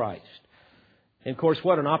Jesus Christ. And of course,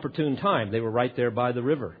 what an opportune time. They were right there by the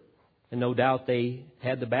river. And no doubt they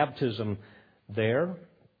had the baptism there.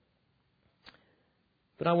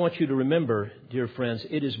 But I want you to remember, dear friends,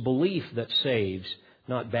 it is belief that saves,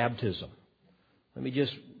 not baptism. Let me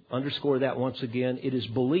just underscore that once again. It is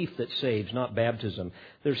belief that saves, not baptism.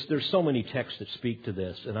 There's so many texts that speak to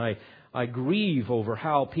this, and I grieve over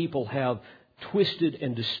how people have twisted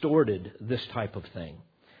and distorted this type of thing,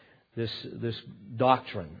 this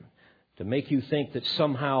doctrine, to make you think that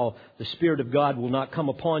somehow the Spirit of God will not come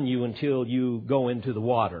upon you until you go into the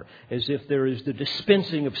water, as if there is the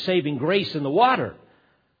dispensing of saving grace in the water.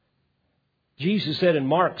 Jesus said in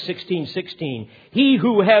Mark 16:16, "He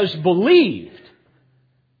who has believed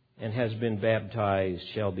and has been baptized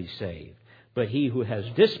shall be saved, but he who has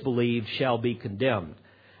disbelieved shall be condemned."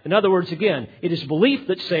 In other words, again, it is belief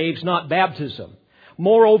that saves, not baptism.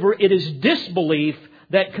 Moreover, it is disbelief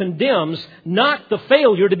that condemns, not the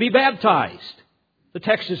failure to be baptized. The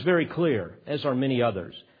text is very clear, as are many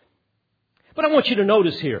others. But I want you to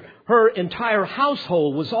notice here, her entire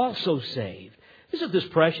household was also saved. Isn't this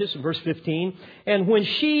precious? In verse 15, and when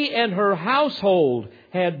she and her household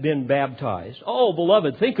had been baptized. Oh,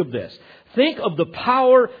 beloved, think of this. Think of the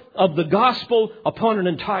power of the gospel upon an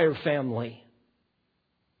entire family.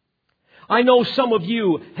 I know some of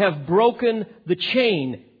you have broken the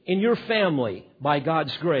chain in your family by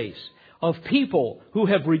God's grace of people who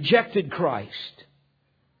have rejected Christ.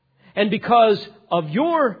 And because of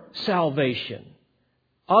your salvation,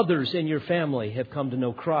 others in your family have come to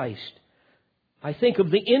know Christ. I think of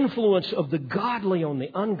the influence of the godly on the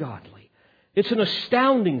ungodly. It's an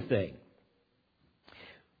astounding thing.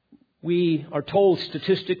 We are told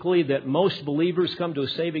statistically that most believers come to a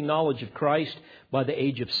saving knowledge of Christ by the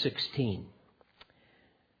age of 16.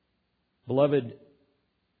 Beloved,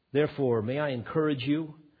 Therefore, may I encourage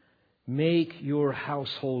you, make your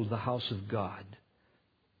household the house of God.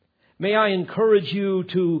 May I encourage you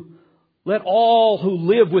to let all who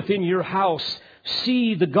live within your house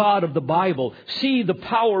see the God of the Bible, see the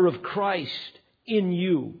power of Christ in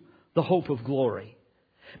you, the hope of glory.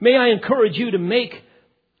 May I encourage you to make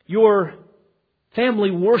your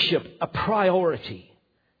family worship a priority.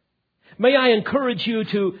 May I encourage you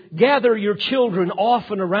to gather your children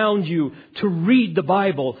often around you to read the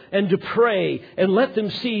Bible and to pray and let them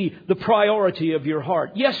see the priority of your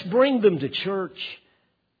heart. Yes, bring them to church,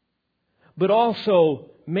 but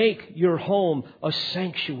also make your home a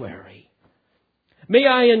sanctuary. May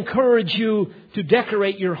I encourage you to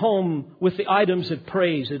decorate your home with the items of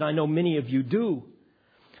praise, and I know many of you do,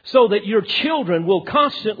 so that your children will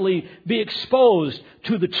constantly be exposed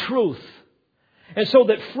to the truth. And so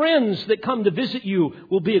that friends that come to visit you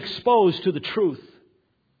will be exposed to the truth.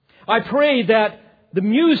 I pray that the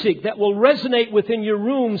music that will resonate within your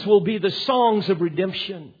rooms will be the songs of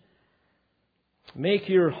redemption. Make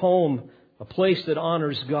your home a place that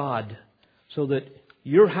honors God so that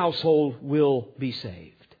your household will be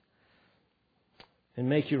saved. And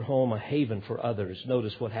make your home a haven for others.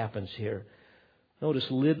 Notice what happens here. Notice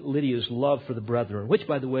Lydia's love for the brethren, which,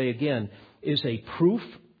 by the way, again, is a proof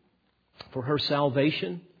for her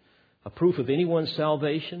salvation, a proof of anyone's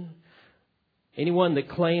salvation. Anyone that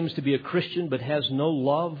claims to be a Christian but has no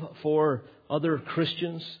love for other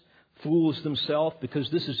Christians fools themselves, because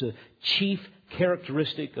this is a chief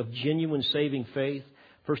characteristic of genuine saving faith.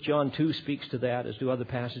 1 John 2 speaks to that, as do other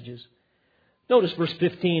passages. Notice verse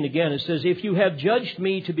 15 again. It says, "If you have judged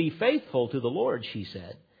me to be faithful to the Lord," she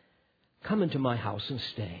said, "come into my house and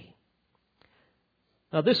stay."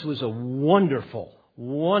 Now this was a wonderful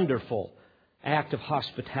act of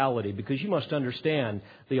hospitality, because you must understand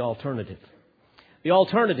the alternative. The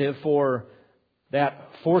alternative for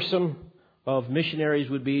that foursome of missionaries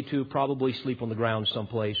would be to probably sleep on the ground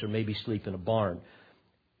someplace or maybe sleep in a barn.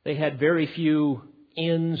 They had very few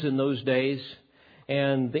inns in those days,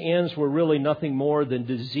 and the inns were really nothing more than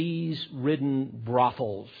disease-ridden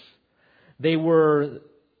brothels. They were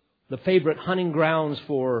the favorite hunting grounds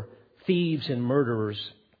for thieves and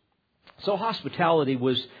murderers. So hospitality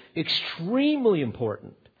was extremely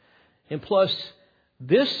important. And plus,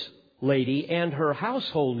 this lady and her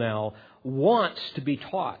household now wants to be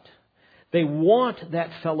taught. They want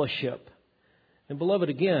that fellowship. And beloved,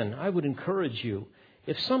 again, I would encourage you,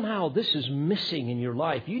 if somehow this is missing in your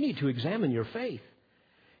life, you need to examine your faith.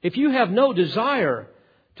 If you have no desire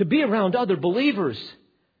to be around other believers,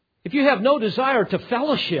 if you have no desire to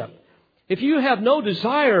fellowship, if you have no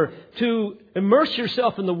desire to immerse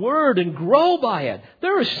yourself in the Word and grow by it,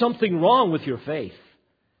 there is something wrong with your faith.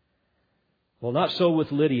 Well, not so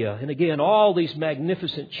with Lydia. And again, all these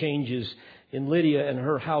magnificent changes in Lydia and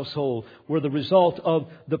her household were the result of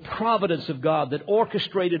the providence of God that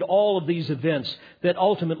orchestrated all of these events that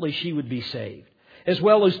ultimately she would be saved, as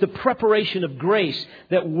well as the preparation of grace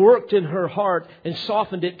that worked in her heart and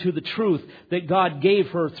softened it to the truth that God gave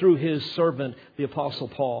her through His servant, the Apostle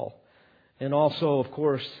Paul. And also, of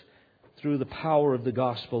course, through the power of the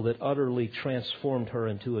gospel that utterly transformed her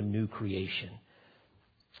into a new creation.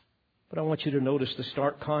 But I want you to notice the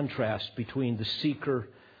stark contrast between the seeker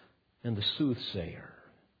and the soothsayer,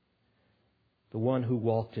 the one who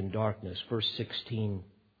walked in darkness. Verse 16.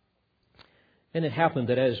 "And it happened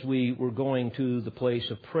that as we were going to the place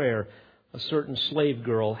of prayer, a certain slave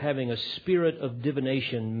girl, having a spirit of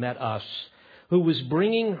divination, met us, who was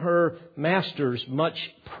bringing her masters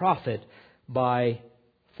much profit by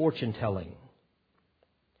fortune-telling."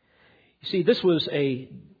 You see, this was a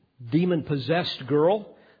demon-possessed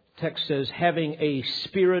girl. The text says, having a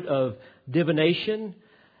spirit of divination.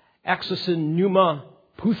 Exposition pneuma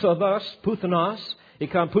puthanos.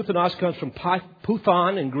 Puthanos comes from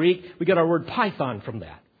Puthon in Greek. We get our word python from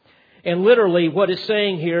that. And literally what it's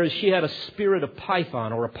saying here is she had a spirit of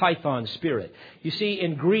python, or a python spirit. You see,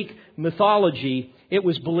 in Greek mythology, it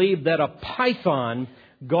was believed that a python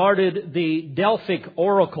guarded the Delphic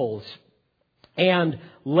oracles and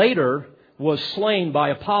later was slain by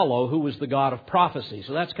Apollo, who was the god of prophecy.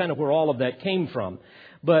 So that's kind of where all of that came from.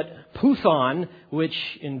 But Puthon,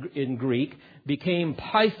 which in Greek, became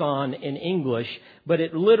python in English, but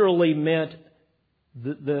it literally meant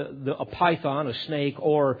a python, a snake,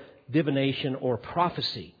 or divination or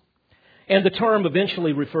prophecy. And the term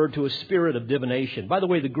eventually referred to a spirit of divination. By the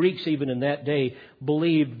way, the Greeks even in that day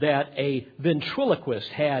believed that a ventriloquist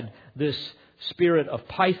had this spirit of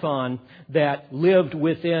python that lived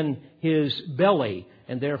within his belly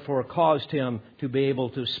and therefore caused him to be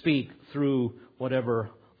able to speak through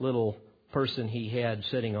whatever little person he had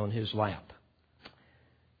sitting on his lap.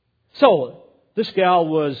 So, this gal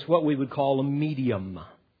was what we would call a medium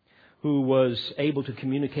who was able to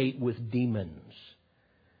communicate with demons.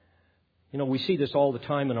 You know, we see this all the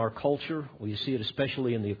time in our culture. We see it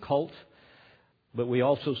especially in the occult. But we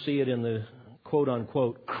also see it in the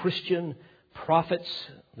quote-unquote Christian prophets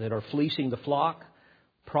that are fleecing the flock.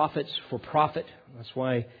 Prophets for profit. That's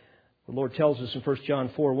why the Lord tells us in 1 John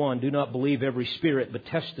 4:1, do not believe every spirit, but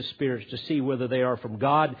test the spirits to see whether they are from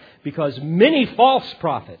God, because many false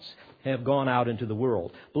prophets have gone out into the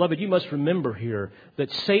world. Beloved, you must remember here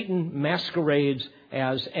that Satan masquerades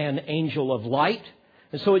as an angel of light.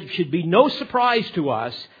 And so it should be no surprise to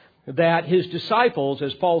us that his disciples,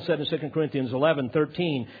 as Paul said in 2 Corinthians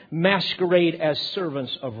 11:13, masquerade as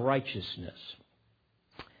servants of righteousness.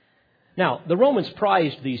 Now, the Romans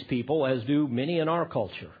prized these people, as do many in our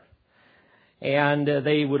culture. And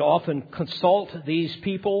they would often consult these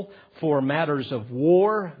people for matters of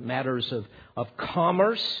war, matters of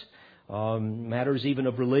commerce, matters even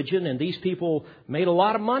of religion. And these people made a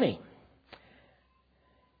lot of money.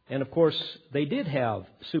 And of course, they did have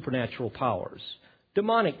supernatural powers,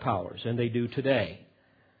 demonic powers, and they do today.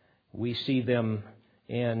 We see them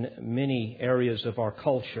in many areas of our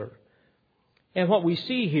culture. And what we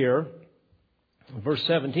see here, verse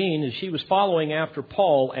 17, is she was following after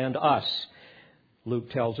Paul and us.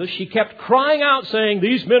 Luke tells us, she kept crying out saying,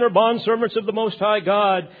 these men are bondservants of the Most High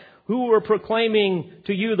God who were proclaiming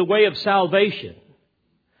to you the way of salvation.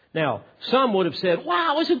 Now, some would have said,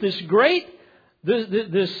 wow, isn't this great?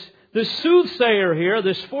 This soothsayer here,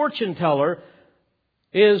 this fortune teller,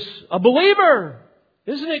 is a believer.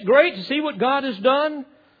 Isn't it great to see what God has done?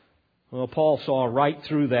 Well, Paul saw right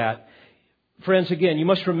through that. Friends, again, you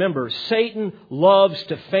must remember, Satan loves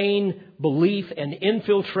to feign belief and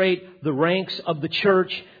infiltrate the ranks of the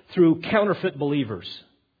church through counterfeit believers.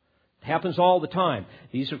 It happens all the time.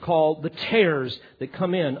 These are called the tares that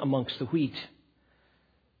come in amongst the wheat.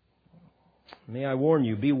 May I warn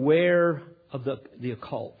you, beware of the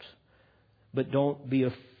occult, but don't be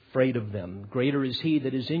afraid of them. Greater is He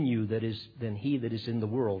that is in you than he that is in the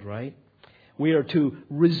world, right? We are to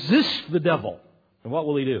resist the devil. And what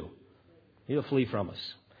will he do? He'll flee from us.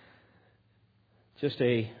 Just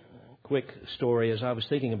a quick story. As I was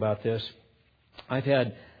thinking about this, I've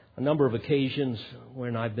had a number of occasions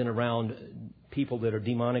when I've been around people that are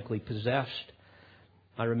demonically possessed.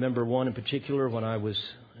 I remember one in particular when I was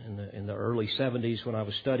in the early 70s when I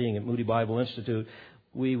was studying at Moody Bible Institute.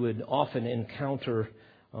 We would often encounter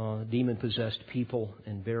demon-possessed people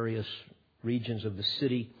in various regions of the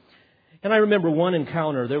city. And I remember one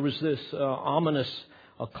encounter. There was this ominous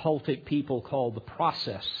occultic people called the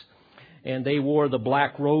Process. And they wore the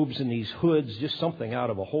black robes and these hoods, just something out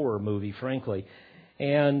of a horror movie, frankly.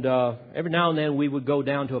 And every now and then we would go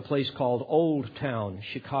down to a place called Old Town,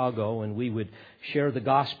 Chicago, and we would share the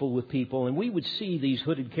gospel with people. And we would see these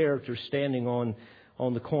hooded characters standing on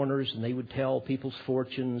the corners, and they would tell people's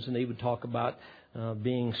fortunes, and they would talk about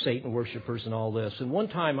being Satan worshipers and all this. And one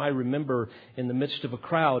time I remember in the midst of a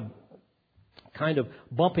crowd kind of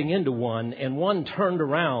bumping into one, and one turned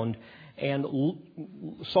around and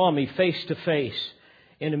saw me face to face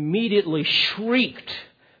and immediately shrieked,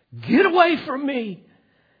 "Get away from me!"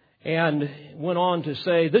 And went on to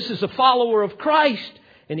say, "This is a follower of Christ."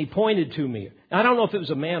 And he pointed to me. I don't know if it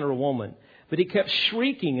was a man or a woman, but he kept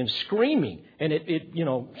shrieking and screaming, and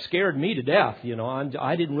it scared me to death.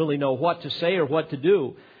 I didn't really know what to say or what to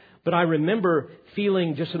do. But I remember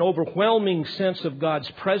feeling just an overwhelming sense of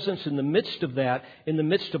God's presence in the midst of that, in the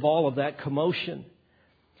midst of all of that commotion.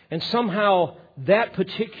 And somehow that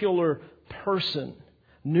particular person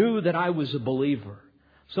knew that I was a believer.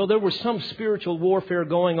 So there was some spiritual warfare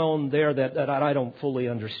going on there that I don't fully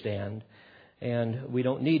understand. And we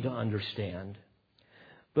don't need to understand.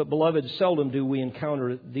 But beloved, seldom do we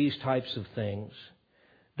encounter these types of things.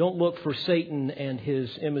 Don't look for Satan and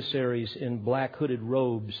his emissaries in black hooded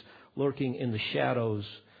robes lurking in the shadows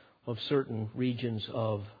of certain regions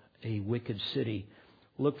of a wicked city.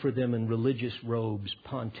 Look for them in religious robes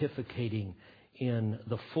pontificating in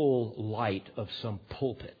the full light of some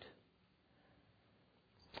pulpit.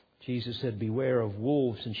 Jesus said, "Beware of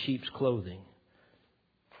wolves in sheep's clothing."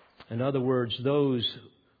 In other words, those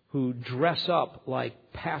who dress up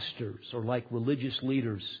like pastors or like religious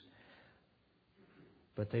leaders,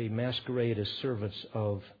 but they masquerade as servants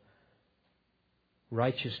of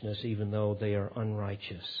righteousness even though they are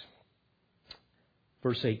unrighteous.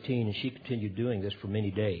 Verse 18, and she continued doing this for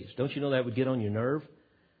many days. Don't you know that would get on your nerve?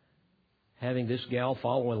 Having this gal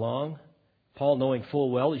follow along. Paul knowing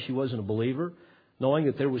full well that she wasn't a believer. Knowing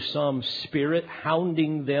that there was some spirit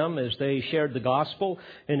hounding them as they shared the gospel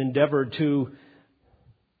and endeavored to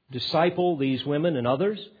disciple these women and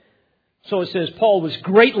others. So it says, Paul was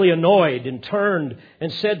greatly annoyed and turned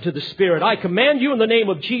and said to the Spirit, I command you in the name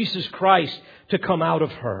of Jesus Christ to come out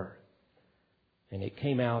of her. And it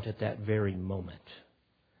came out at that very moment.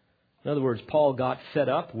 In other words, Paul got fed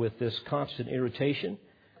up with this constant irritation.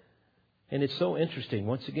 And it's so interesting.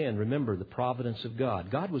 Once again, remember the providence of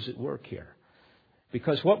God. God was at work here.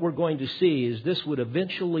 Because what we're going to see is this would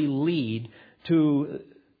eventually lead to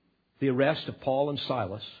the arrest of Paul and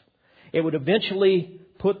Silas. It would eventually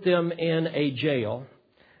put them in a jail.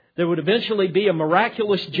 There would eventually be a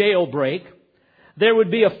miraculous jailbreak. There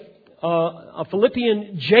would be a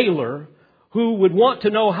Philippian jailer who would want to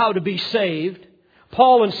know how to be saved.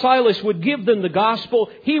 Paul and Silas would give them the gospel.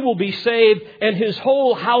 He will be saved and his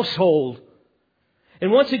whole household.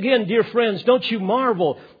 And once again, dear friends, don't you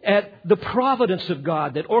marvel at the providence of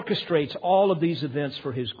God that orchestrates all of these events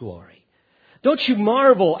for His glory. Don't you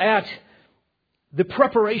marvel at the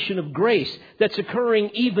preparation of grace that's occurring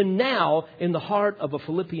even now in the heart of a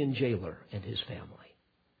Philippian jailer and his family.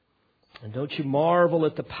 And don't you marvel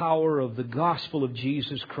at the power of the gospel of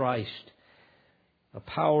Jesus Christ, a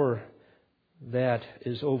power that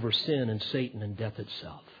is over sin and Satan and death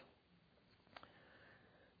itself.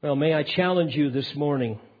 Well, may I challenge you this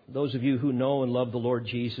morning, those of you who know and love the Lord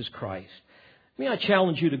Jesus Christ, may I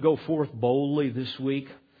challenge you to go forth boldly this week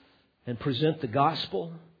and present the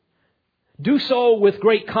gospel. Do so with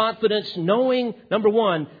great confidence, knowing, number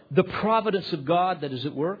one, the providence of God that is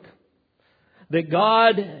at work. That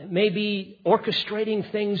God may be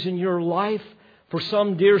orchestrating things in your life for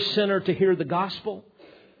some dear sinner to hear the gospel.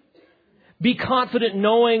 Be confident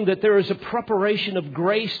knowing that there is a preparation of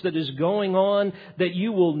grace that is going on that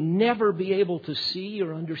you will never be able to see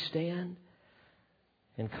or understand.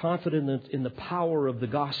 And confident in the power of the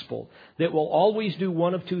gospel that will always do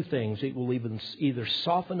one of two things. It will either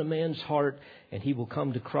soften a man's heart and he will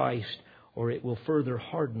come to Christ, or it will further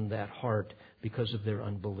harden that heart because of their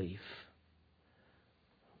unbelief.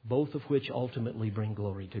 Both of which ultimately bring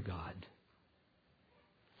glory to God.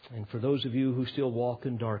 And for those of you who still walk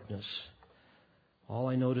in darkness, all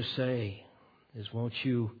I know to say is, won't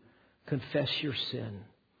you confess your sin,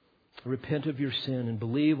 repent of your sin, and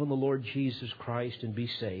believe on the Lord Jesus Christ and be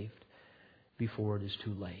saved before it is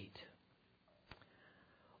too late.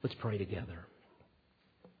 Let's pray together.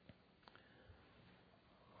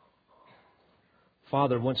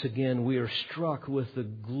 Father, once again, we are struck with the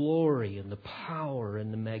glory and the power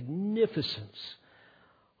and the magnificence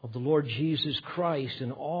of the Lord Jesus Christ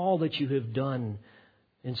and all that you have done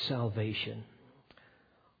in salvation.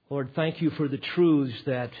 Lord, thank you for the truths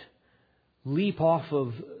that leap off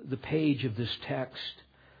of the page of this text.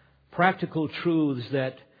 Practical truths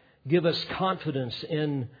that give us confidence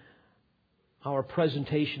in our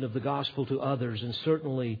presentation of the gospel to others, and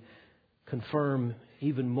certainly confirm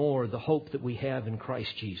even more the hope that we have in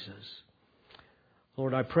Christ Jesus.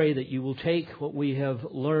 Lord, I pray that you will take what we have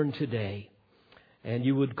learned today and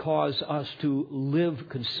you would cause us to live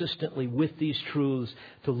consistently with these truths,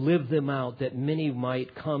 to live them out, that many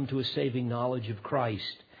might come to a saving knowledge of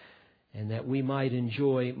Christ, and that we might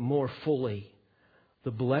enjoy more fully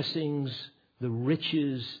the blessings, the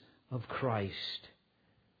riches of Christ.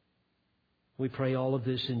 We pray all of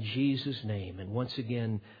this in Jesus' name, and once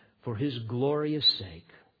again, for His glorious sake.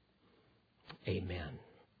 Amen.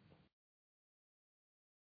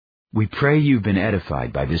 We pray you've been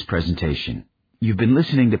edified by this presentation. You've been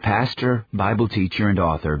listening to Pastor, Bible teacher, and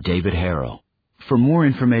author David Harrell. For more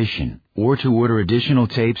information or to order additional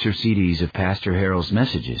tapes or CDs of Pastor Harrell's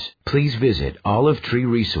messages, please visit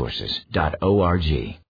olivetreeresources.org.